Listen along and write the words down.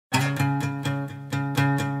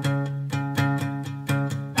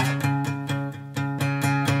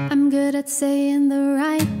at saying the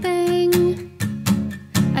right thing.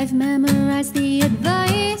 I've memorized the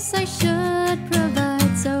advice I should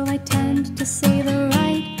provide, so I tend to say the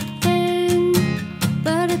right thing,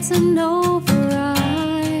 but it's an override.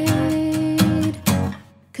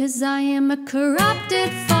 'Cause I am a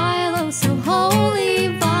corrupted philo, so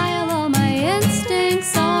wholly vile, all my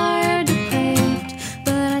instincts are depraved.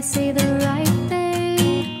 But I say the right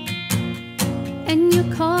thing, and you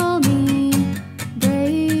call me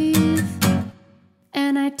brave.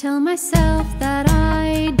 And I tell myself that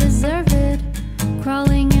I deserve it,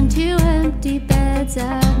 crawling into empty beds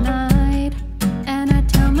at night. And I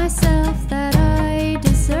tell myself that I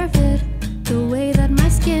deserve it, the way that my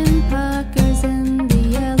skin puckers in the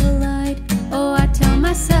yellow light. Oh, I tell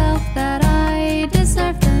myself that I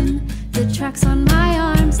deserve them, the tracks on my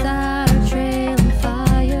arms that are trailing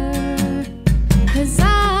fire. 'Cause I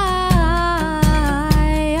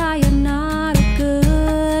am not a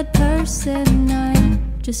good person, I'm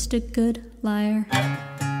just a good liar.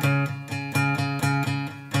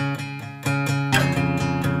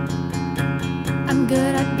 I'm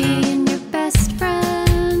good at being your best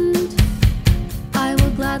friend. I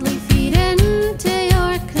will gladly feed into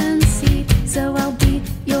your conceit, so I'll be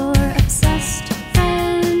your obsessed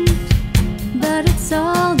friend. But it's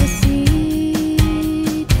all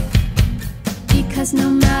deceit, because no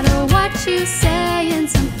matter what you say in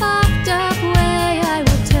some fucked up way, I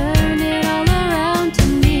will turn it all around to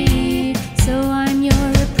me. So I'm your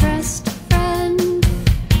repressed friend,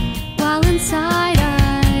 while inside I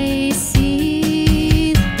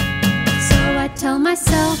seethe. So I tell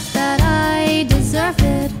myself that I deserve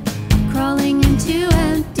it, crawling into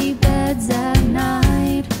empty beds at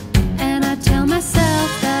night. And I tell myself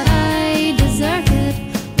that I deserve it,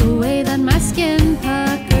 the way that my skin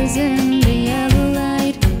puckers in the yellow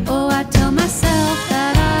light. Oh, I tell myself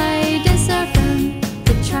that I deserve them,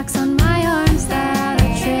 the tracks on my arms that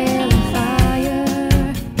are trailing fire.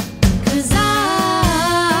 'Cause I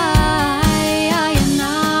am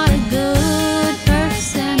not a good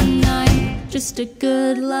person, I'm just a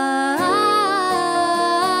good liar.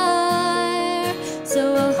 So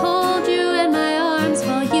I'll hold you in my arms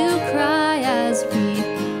while you cry as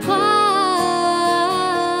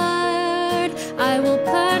required. I will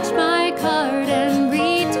punch my card and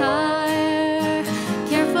retire,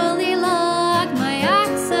 carefully log my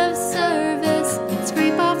acts of service,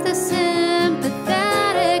 scrape off the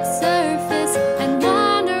sympathetic surface, and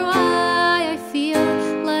wonder why I feel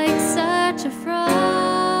like such a fraud.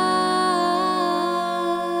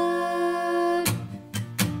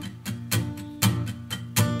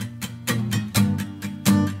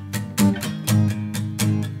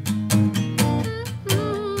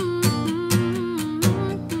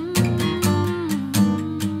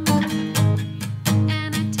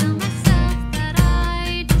 And I tell myself that I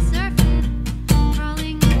deserve it,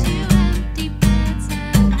 crawling into empty beds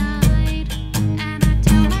at night. And I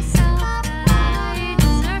tell myself that I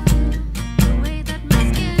deserve it, the way that my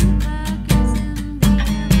skin puckers in the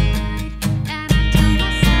light. And I tell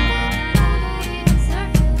myself that I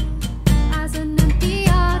deserve it, as an empty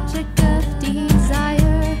object of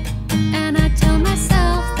desire. And I tell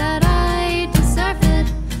myself that I deserve it,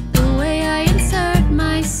 the way I insert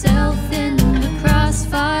myself in the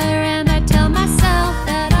crossfire. And I tell myself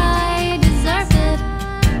that I deserve it,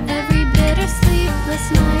 every bitter sleepless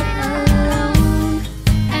night alone.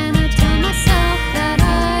 And I tell myself that I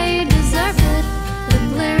deserve it, the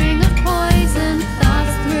blaring of poison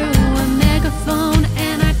thoughts through a megaphone.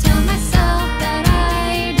 And I tell myself that I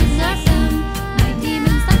deserve them, my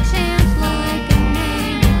demons that chant like an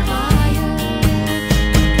angry choir.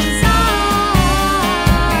 'Cause I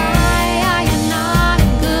am not a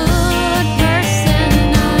good person,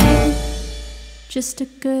 I'm just a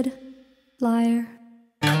good liar.